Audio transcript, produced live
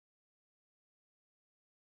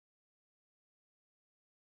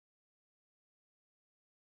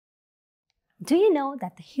Do you know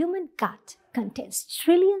that the human gut contains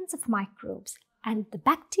trillions of microbes and the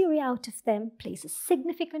bacteria out of them plays a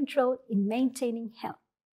significant role in maintaining health?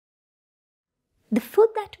 The food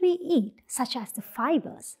that we eat, such as the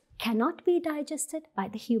fibers, cannot be digested by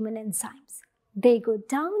the human enzymes. They go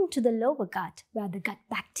down to the lower gut where the gut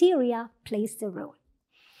bacteria plays the role.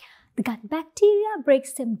 The gut bacteria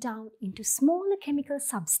breaks them down into smaller chemical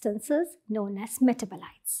substances known as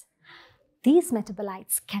metabolites. These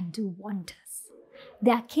metabolites can do wonders.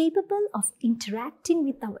 They are capable of interacting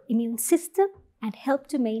with our immune system and help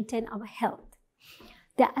to maintain our health.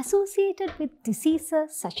 They are associated with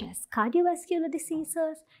diseases such as cardiovascular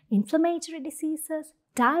diseases, inflammatory diseases,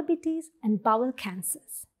 diabetes, and bowel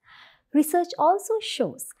cancers. Research also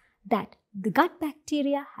shows that the gut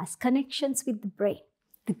bacteria has connections with the brain,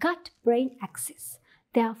 the gut-brain axis.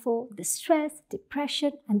 Therefore, the stress,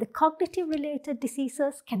 depression, and the cognitive-related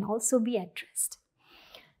diseases can also be addressed.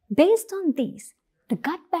 Based on these, the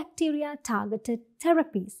gut bacteria-targeted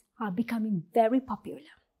therapies are becoming very popular.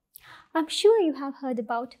 I'm sure you have heard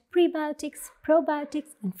about prebiotics,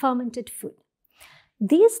 probiotics, and fermented food.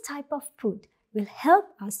 These type of food will help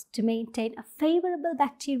us to maintain a favorable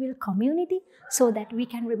bacterial community so that we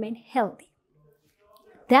can remain healthy.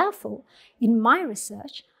 Therefore, in my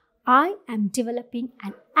research, I am developing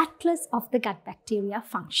an atlas of the gut bacteria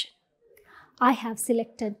function. I have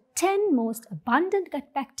selected 10 most abundant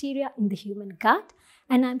gut bacteria in the human gut,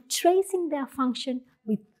 and I'm tracing their function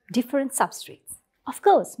with different substrates. Of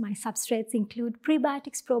course, my substrates include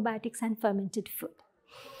prebiotics, probiotics, and fermented food.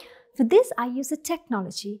 For this, I use a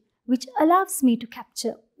technology which allows me to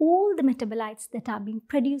capture all the metabolites that are being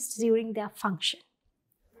produced during their function.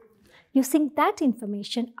 Using that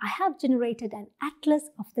information, I have generated an atlas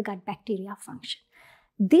of the gut bacteria function.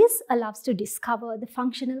 This allows to discover the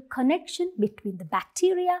functional connection between the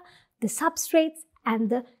bacteria, the substrates, and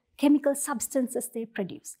the chemical substances they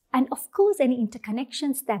produce, and of course any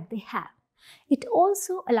interconnections that they have. It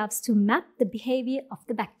also allows to map the behavior of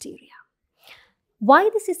the bacteria. Why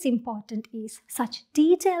this is important is such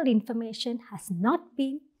detailed information has not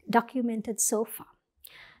been documented so far.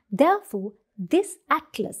 Therefore, this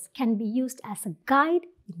atlas can be used as a guide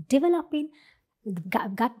in developing the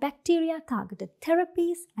gut bacteria targeted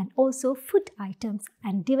therapies and also food items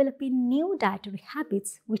and developing new dietary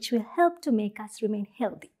habits which will help to make us remain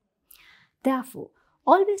healthy. Therefore,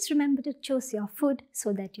 always remember to choose your food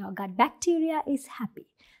so that your gut bacteria is happy,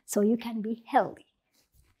 so you can be healthy.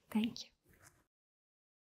 Thank you.